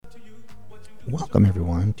Welcome,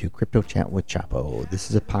 everyone, to Crypto Chat with Chapo. This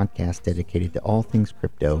is a podcast dedicated to all things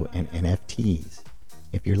crypto and NFTs.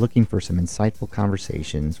 If you're looking for some insightful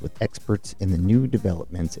conversations with experts in the new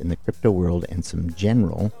developments in the crypto world and some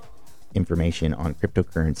general information on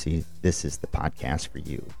cryptocurrency, this is the podcast for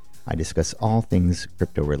you. I discuss all things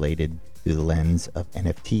crypto related through the lens of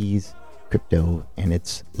NFTs, crypto, and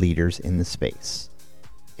its leaders in the space.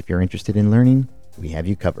 If you're interested in learning, we have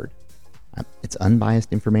you covered. It's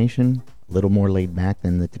unbiased information, a little more laid back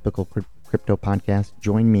than the typical crypto podcast.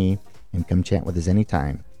 Join me and come chat with us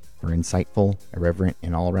anytime for insightful, irreverent,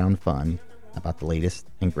 and all-around fun about the latest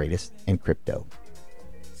and greatest in crypto.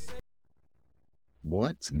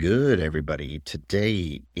 What's good, everybody?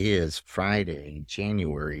 Today is Friday,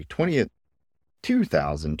 January 20th,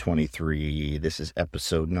 2023. This is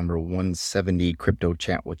episode number 170, Crypto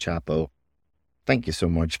Chat with Chapo. Thank you so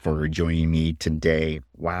much for joining me today.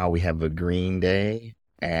 Wow, we have a green day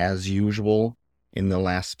as usual. In the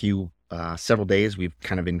last several days, we've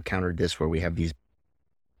kind of encountered this where we have these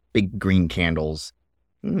big green candles.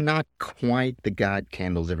 Not quite the God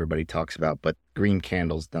candles everybody talks about, but green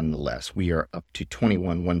candles nonetheless. We are up to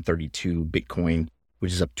 21,132 Bitcoin,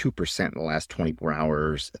 which is up 2% in the last 24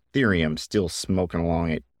 hours. Ethereum still smoking along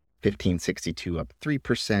at 1562, up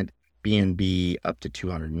 3%. BNB up to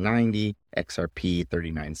 290, XRP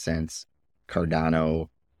 39 cents, Cardano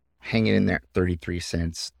hanging in there at 33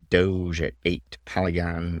 cents, Doge at 8,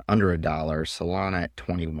 Polygon under $1, Solana at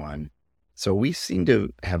 21. So we seem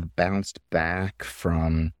to have bounced back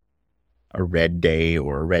from a red day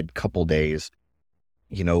or a red couple days.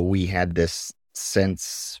 You know, we had this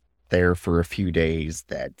sense there for a few days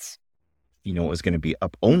that, it was going to be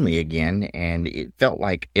up only again. And it felt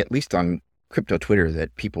like, at least on crypto Twitter,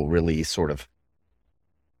 that people really sort of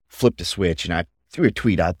flipped a switch, and I threw a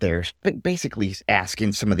tweet out there basically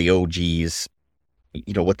asking some of the OGs,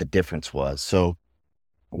 what the difference was. So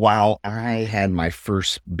while I had my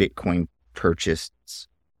first Bitcoin purchase,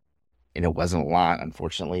 and it wasn't a lot,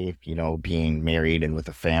 unfortunately, being married and with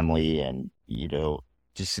a family, and,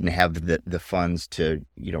 just didn't have the funds to,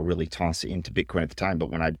 really toss it into Bitcoin at the time.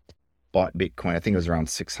 But when I bought Bitcoin, I think it was around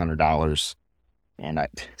 $600. And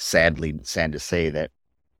sad to say that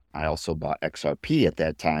I also bought XRP at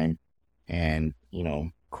that time, and,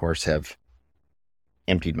 of course, have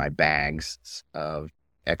emptied my bags of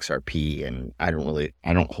XRP, and I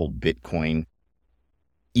don't hold Bitcoin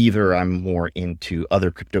either. I'm more into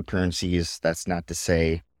other cryptocurrencies. That's not to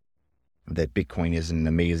say that Bitcoin is an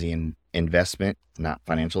amazing investment, not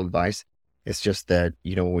financial advice. It's just that,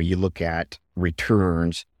 when you look at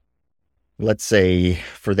returns, let's say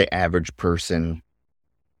for the average person,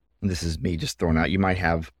 this is me just throwing out, you might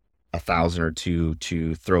have $1,000 or $2,000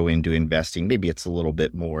 to throw into investing. Maybe it's a little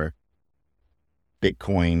bit more.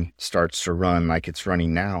 Bitcoin starts to run like it's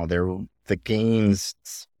running now. The gains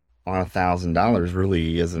on $1,000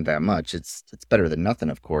 really isn't that much. It's better than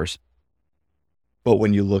nothing, of course. But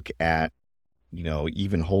when you look at,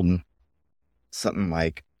 even holding something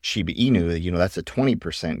like Shiba Inu, that's a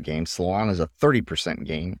 20% gain. Solana is a 30%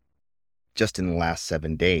 gain just in the last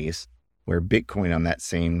 7 days, where Bitcoin on that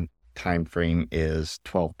same time frame is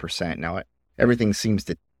 12%. Now, everything seems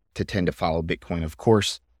to tend to follow Bitcoin, of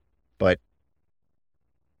course, but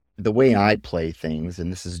the way I play things,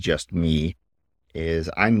 and this is just me, is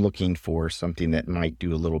I'm looking for something that might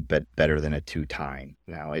do a little bit better than a 2x.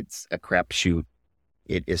 Now, it's a crapshoot.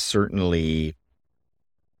 It is certainly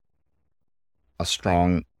a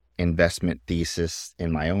strong investment thesis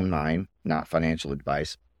in my own mind, not financial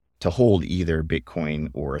advice, to hold either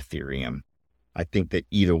Bitcoin or Ethereum. I think that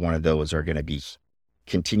either one of those are going to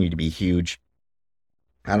continue to be huge.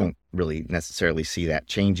 I don't really necessarily see that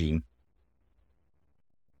changing.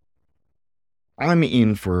 I'm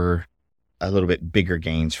in for a little bit bigger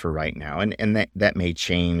gains for right now, and that may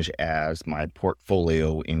change as my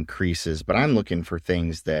portfolio increases, but I'm looking for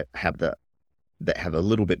things that have a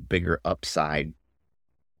little bit bigger upside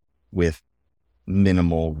with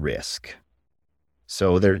minimal risk.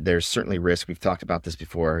 So there's certainly risk. We've talked about this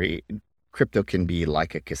before. Crypto can be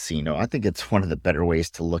like a casino. I think it's one of the better ways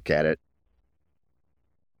to look at it.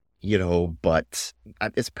 But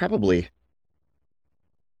it's probably,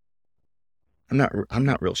 I'm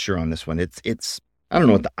not real sure on this one. It's I don't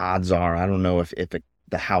know what the odds are. I don't know if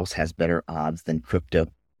the house has better odds than crypto.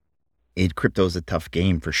 Crypto is a tough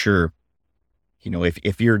game for sure.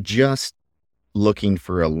 If you're just looking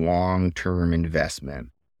for a long-term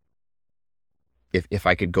investment, if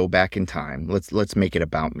I could go back in time, let's make it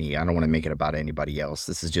about me. I don't want to make it about anybody else.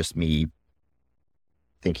 This is just me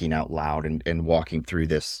thinking out loud and walking through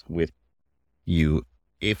this with you.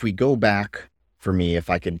 If we go back for me if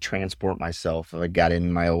I could transport myself. If I got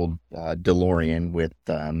in my old DeLorean with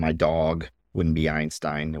my dog, wouldn't be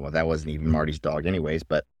Einstein. Well, that wasn't even Marty's dog anyways,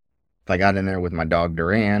 but if I got in there with my dog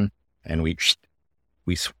Duran and we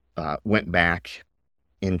went back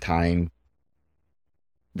in time,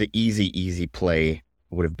 the easy play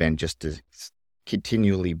would have been just to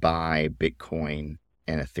continually buy Bitcoin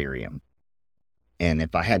and Ethereum. And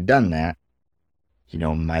if I had done that,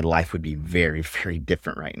 my life would be very, very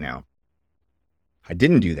different right now. I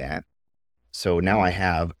didn't do that. So now I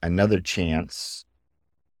have another chance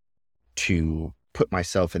to put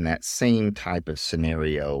myself in that same type of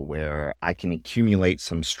scenario where I can accumulate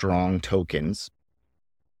some strong tokens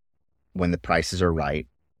when the prices are right.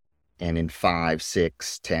 And in 5,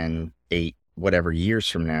 6, 10, 8, whatever years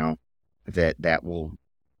from now, that will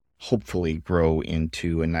hopefully grow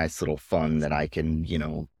into a nice little fund that I can,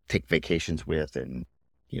 take vacations with and,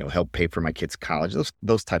 help pay for my kids' college,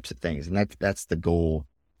 those types of things. And that's the goal,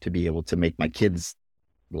 to be able to make my kids'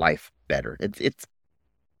 life better. It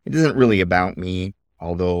isn't really about me,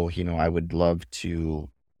 although, I would love to,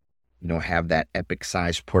 have that epic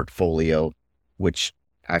sized portfolio, which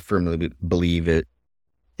I firmly believe it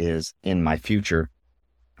is in my future.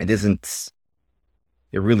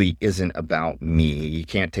 It really isn't about me. You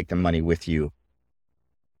can't take the money with you,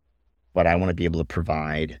 but I want to be able to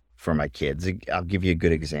provide for my kids. I'll give you a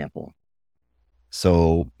good example.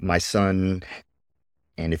 So my son,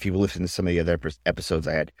 and if you listen to some of the other episodes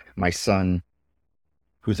I had, my son,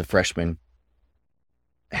 who's a freshman,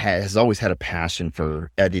 has always had a passion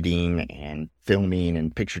for editing and filming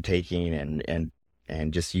and picture taking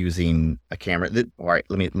and just using a camera. All right,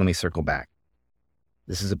 let me circle back.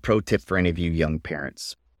 This is a pro tip for any of you young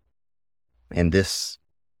parents. And this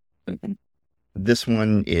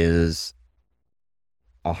one is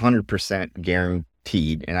 100%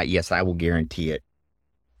 guaranteed. And I will guarantee it,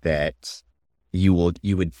 that you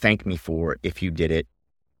would thank me for if you did it.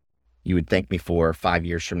 You would thank me for 5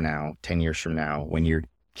 years from now, 10 years from now, when your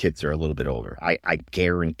kids are a little bit older. I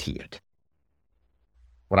guarantee it.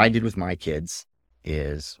 What I did with my kids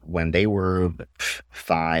is, when they were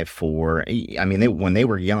 5, 4, when they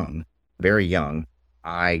were young, very young,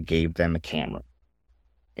 I gave them a camera.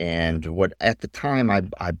 And at the time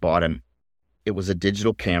I bought them, it was a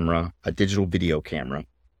digital camera, a digital video camera.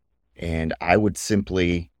 And I would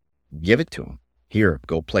simply give it to them. Here,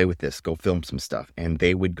 go play with this, go film some stuff. And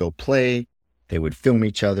they would go play, they would film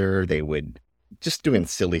each other, they would just doing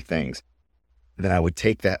silly things. Then I would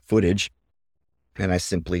take that footage and I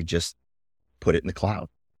simply just put it in the cloud.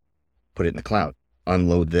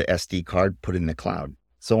 Unload the SD card, put it in the cloud.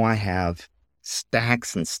 So I have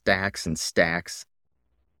stacks and stacks and stacks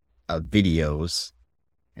of videos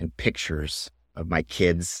and pictures of my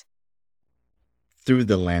kids through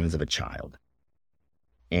the lens of a child.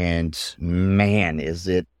 And man, is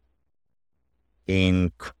it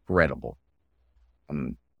incredible.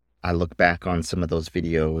 I look back on some of those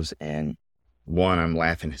videos and I'm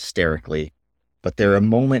laughing hysterically, but they're a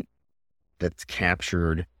moment that's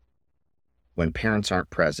captured when parents aren't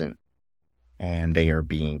present and they are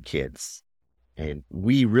being kids. And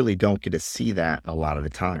we really don't get to see that a lot of the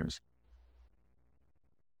times.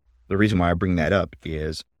 The reason why I bring that up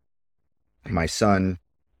is my son,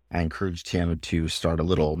 I encouraged him to start a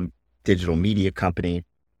little digital media company.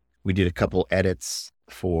 We did a couple edits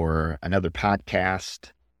for another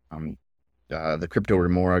podcast. The Crypto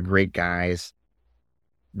Remora, great guys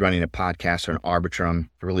running a podcast on Arbitrum.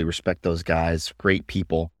 I really respect those guys, great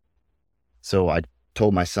people. So I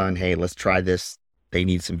told my son, hey, let's try this. They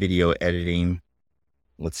need some video editing.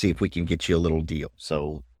 Let's see if we can get you a little deal.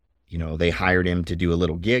 So, they hired him to do a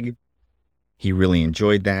little gig. He really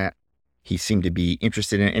enjoyed that. He seemed to be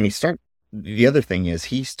interested in it. And the other thing is,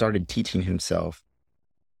 he started teaching himself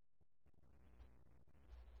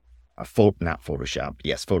not Photoshop.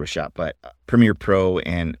 Yes, Photoshop, but Premiere Pro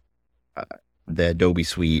and the Adobe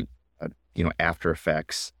Suite, After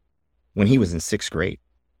Effects, when he was in 6th grade.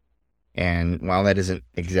 And while that isn't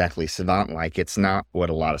exactly savant-like, it's not what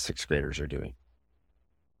a lot of 6th graders are doing.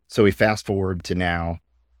 So we fast forward to now,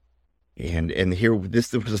 and here,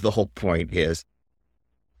 this was the whole point is,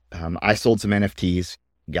 I sold some NFTs,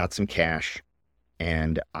 got some cash,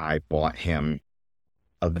 and I bought him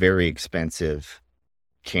a very expensive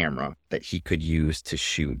camera that he could use to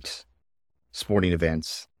shoot sporting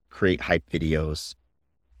events, create hype videos,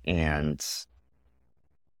 and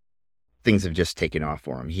things have just taken off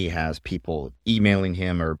for him. He has people emailing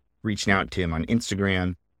him or reaching out to him on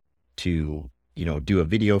Instagram to, do a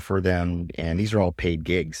video for them. And these are all paid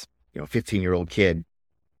gigs, 15-year-old kid.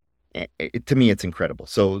 To me, it's incredible.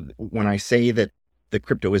 So when I say that the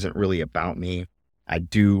crypto isn't really about me, I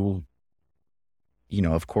do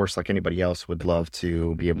of course, like anybody else, would love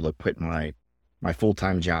to be able to quit my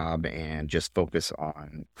full-time job and just focus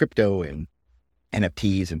on crypto and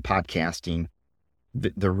NFTs and podcasting.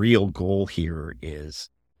 The real goal here is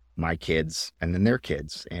my kids and then their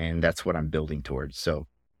kids, and that's what I'm building towards. So,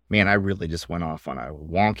 man, I really just went off on a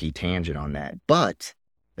wonky tangent on that, but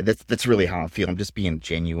that's really how I feel. I'm just being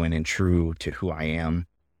genuine and true to who I am,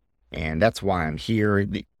 and that's why I'm here.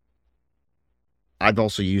 I've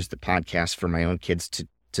also used the podcast for my own kids to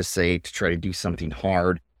try to do something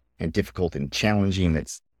hard and difficult and challenging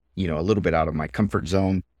that's, a little bit out of my comfort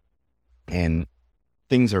zone. And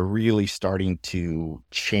things are really starting to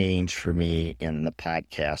change for me in the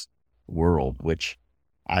podcast world, which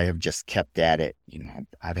I have just kept at it.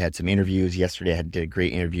 I've had some interviews. Yesterday I did a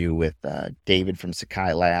great interview with David from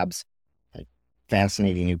Sakai Labs, a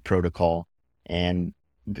fascinating new protocol. And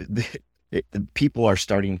people are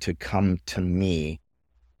starting to come to me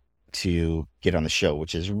to get on the show,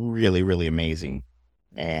 which is really, really amazing.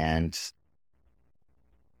 And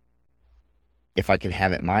if I could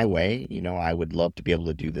have it my way, I would love to be able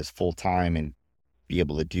to do this full time and be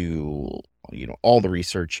able to do, all the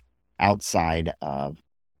research outside of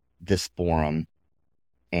this forum.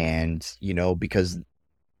 And, because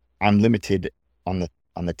I'm limited on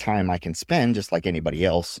the time I can spend, just like anybody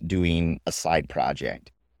else, doing a side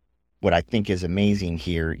project. What I think is amazing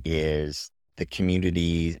here is the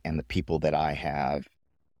community and the people that I have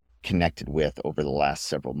connected with over the last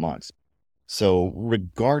several months. So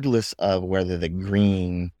regardless of whether the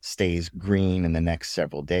green stays green in the next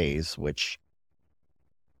several days, which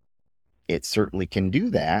it certainly can do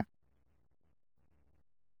that,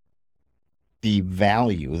 the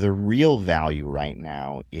real value right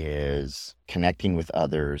now is connecting with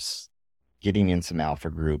others, getting in some alpha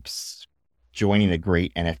groups, joining a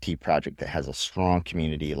great NFT project that has a strong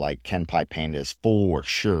community like Kenpai Pandas for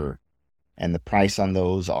sure. And the price on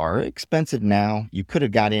those are expensive now. You could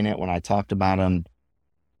have got in it when I talked about them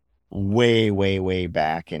way, way, way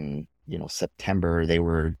back in, September. They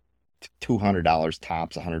were $200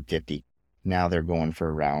 tops, $150. Now they're going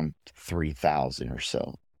for around $3,000 or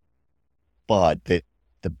so. But the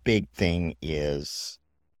big thing is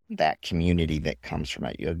that community that comes from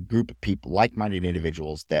it. A group of people, like-minded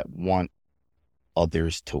individuals that want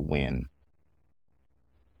others to win,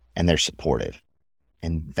 and they're supportive.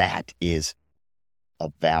 And that is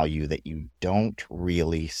a value that you don't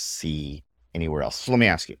really see anywhere else. So let me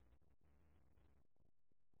ask you,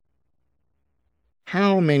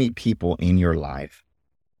 how many people in your life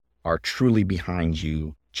are truly behind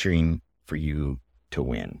you, cheering for you to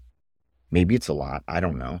win? Maybe it's a lot. I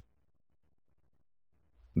don't know.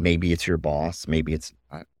 Maybe it's your boss. Maybe it's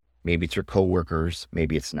not. Maybe it's your coworkers.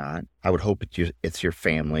 Maybe it's not. I would hope it's your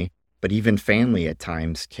family. But even family at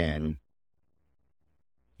times can,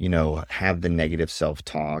 have the negative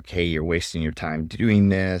self-talk. Hey, you're wasting your time doing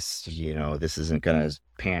this. This isn't going to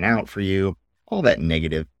pan out for you. All that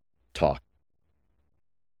negative talk.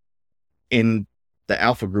 In the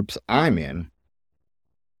alpha groups I'm in,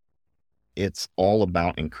 it's all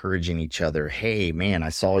about encouraging each other. Hey, man, I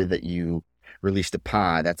saw that you released a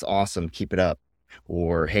pod. That's awesome. Keep it up.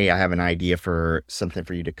 Or, hey, I have an idea for something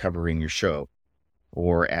for you to cover in your show.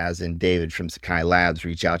 Or as in David from Sakai Labs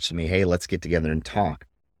reach out to me, hey, let's get together and talk.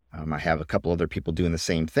 I have a couple other people doing the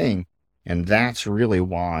same thing. And that's really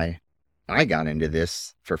why I got into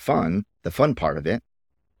this for fun, the fun part of it.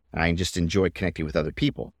 I just enjoy connecting with other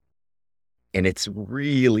people. And it's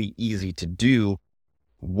really easy to do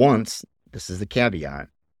once, this is the caveat,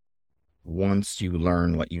 once you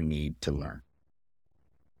learn what you need to learn.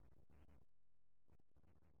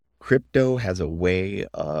 Crypto has a way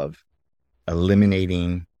of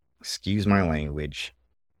eliminating, excuse my language,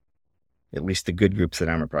 at least the good groups that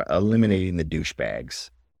I'm a part of, eliminating the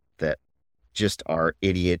douchebags that just are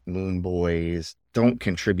idiot moon boys, don't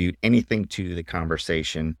contribute anything to the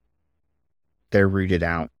conversation. They're rooted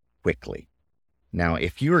out quickly. Now,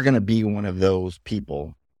 if you are going to be one of those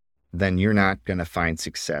people, then you're not going to find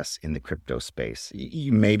success in the crypto space.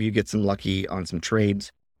 Maybe you get some lucky on some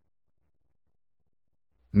trades.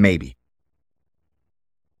 Maybe.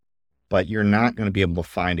 But you're not going to be able to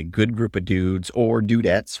find a good group of dudes or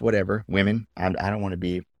dudettes, whatever, women. I don't want to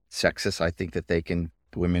be sexist. I think that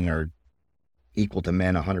women are equal to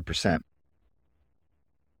men 100%.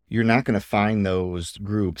 You're not going to find those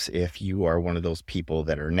groups if you are one of those people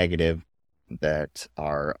that are negative, that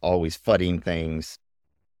are always fudding things,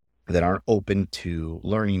 that aren't open to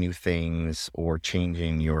learning new things or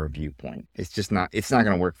changing your viewpoint. It's not going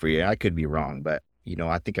to work for you. I could be wrong, but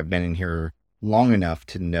I think I've been in here long enough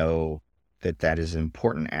to know that is an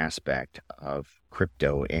important aspect of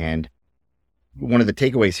crypto. And one of the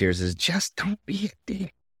takeaways here is just don't be a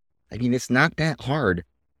dick. I mean, it's not that hard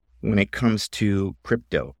when it comes to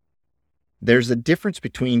crypto. There's a difference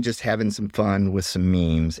between just having some fun with some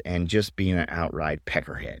memes and just being an outright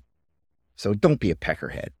peckerhead. So don't be a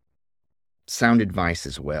peckerhead. Sound advice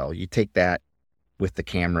as well. You take that with the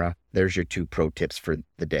camera. There's your 2 pro tips for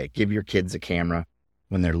the day. Give your kids a camera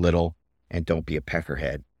when they're little and don't be a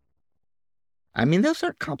peckerhead. I mean, those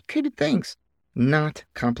aren't complicated things. Not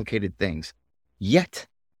complicated things. Yet,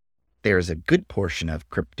 there's a good portion of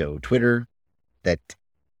crypto Twitter that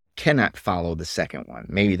cannot follow the second one.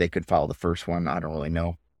 Maybe they could follow the first one. I don't really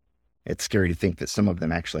know. It's scary to think that some of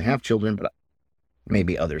them actually have children, but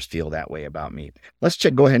maybe others feel that way about me. Let's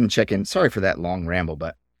go ahead and check in. Sorry for that long ramble,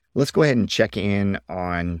 but let's go ahead and check in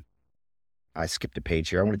on, I skipped a page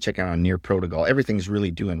here. I want to check in on Near Protocol. Everything's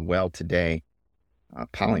really doing well today.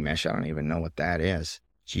 Polymesh, I don't even know what that is.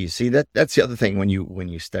 Gee, see, that's the other thing when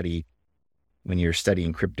you're studying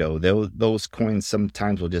crypto, those coins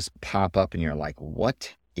sometimes will just pop up and you're like,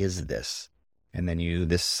 what is this? And then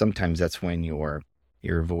sometimes that's when your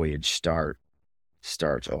voyage starts.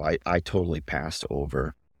 Oh, I totally passed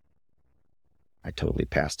over a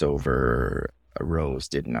rose,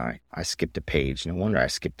 didn't I? I skipped a page. No wonder I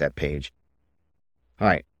skipped that page. All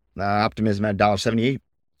right. Optimism at $1.78.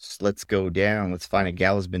 Let's go down. Let's find a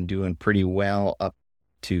gal has been doing pretty well, up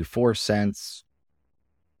to 4 cents.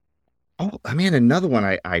 Oh, I mean, another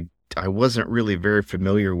one I wasn't really very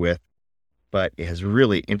familiar with, but it has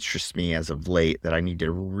really interested me as of late that I need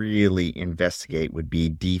to really investigate would be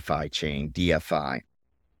DeFi chain, DFI.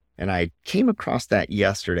 And I came across that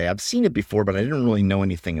yesterday. I've seen it before, but I didn't really know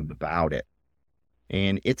anything about it.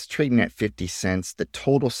 And it's trading at 50 cents. The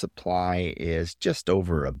total supply is just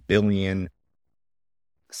over 1 billion.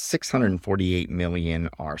 648 million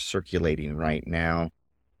are circulating right now.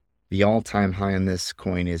 The all-time high on this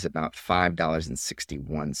coin is about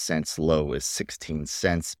 $5.61. Low is 16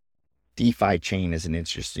 cents. DeFi chain is an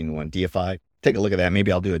interesting one. DeFi, take a look at that.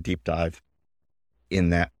 Maybe I'll do a deep dive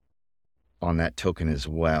on that token as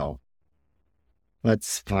well.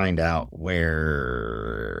 Let's find out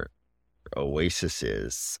where Oasis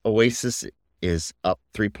is. Oasis is up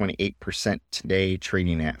 3.8% today,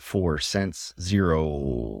 trading at 4 cents,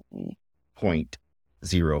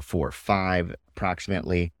 0.045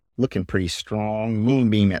 approximately. Looking pretty strong.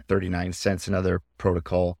 Moonbeam at 39 cents, another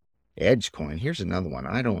protocol. Edgecoin, here's another one.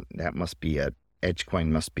 Edgecoin must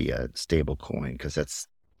be a stable coin because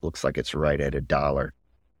looks like it's right at $1.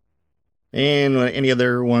 And any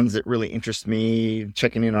other ones that really interest me,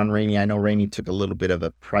 checking in on Rainy. I know Rainy took a little bit of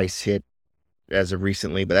a price hit as of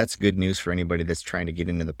recently, but that's good news for anybody that's trying to get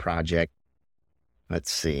into the project.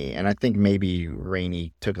 Let's see. And I think maybe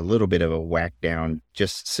Rainy took a little bit of a whack down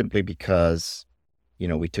just simply because,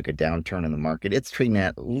 we took a downturn in the market. It's trading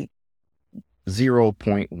at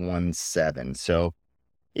 0.17. So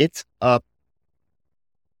it's up,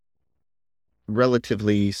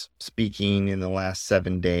 relatively speaking, in the last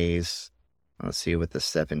 7 days. Let's see what the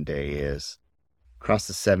 7-day is. Across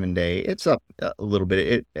the 7-day, it's up a little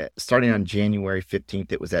bit. Starting on January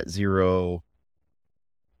 15th, it was at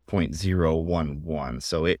 0.011.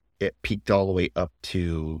 So it peaked all the way up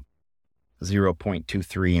to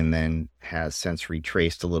 0.23 and then has since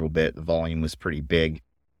retraced a little bit. The volume was pretty big.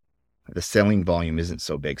 The selling volume isn't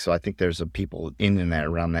so big. So I think there's people in and that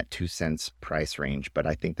around that 2 cents price range. But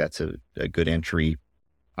I think that's a good entry,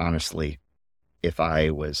 honestly, if I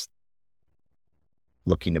was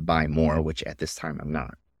looking to buy more, which at this time I'm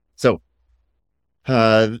not. So,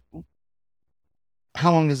 how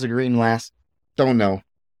long does the green last? Don't know.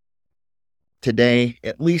 Today,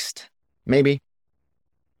 at least, maybe.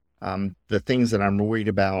 The things that I'm worried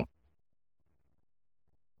about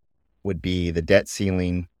would be the debt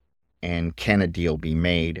ceiling and can a deal be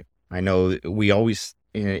made? I know we always,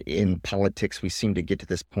 in politics, we seem to get to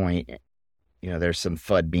this point, there's some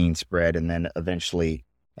FUD being spread and then eventually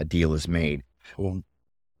a deal is made. Well,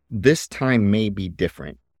 this time may be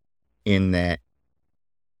different in that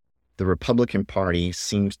the Republican Party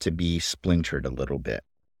seems to be splintered a little bit.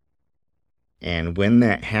 And when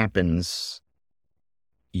that happens,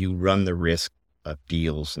 you run the risk of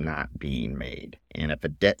deals not being made. And if a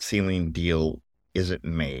debt ceiling deal isn't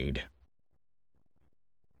made,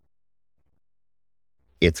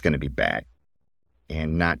 it's going to be bad.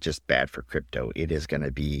 And not just bad for crypto. It is going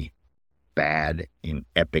to be bad in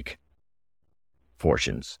epic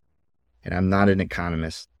fortunes. And I'm not an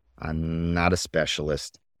economist. I'm not a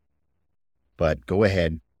specialist. But go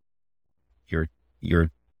ahead. Your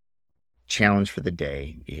challenge for the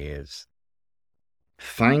day is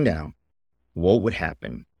find out what would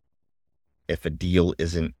happen if a deal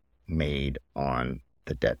isn't made on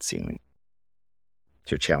the debt ceiling.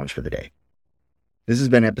 your challenge for the day. This has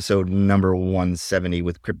been episode number 170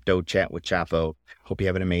 with Crypto Chat with Chapo. Hope you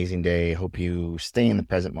have an amazing day. Hope you stay in the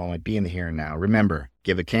present moment, be in the here and now. Remember,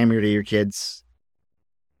 give a camera to your kids.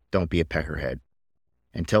 Don't be a peckerhead.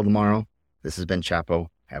 Until tomorrow, this has been Chapo.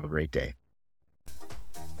 Have a great day.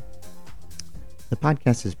 The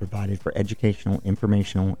podcast is provided for educational,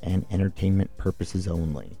 informational, and entertainment purposes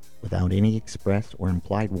only, without any express or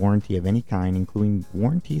implied warranty of any kind, including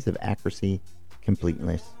warranties of accuracy,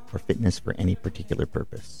 completeness, or fitness for any particular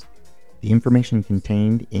purpose. The information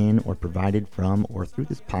contained in or provided from or through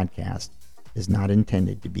this podcast is not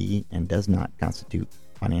intended to be and does not constitute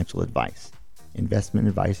financial advice, investment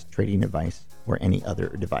advice, trading advice, or any other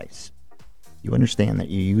advice. You understand that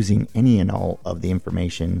you're using any and all of the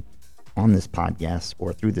information on this podcast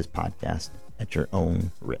or through this podcast at your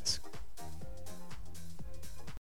own risk.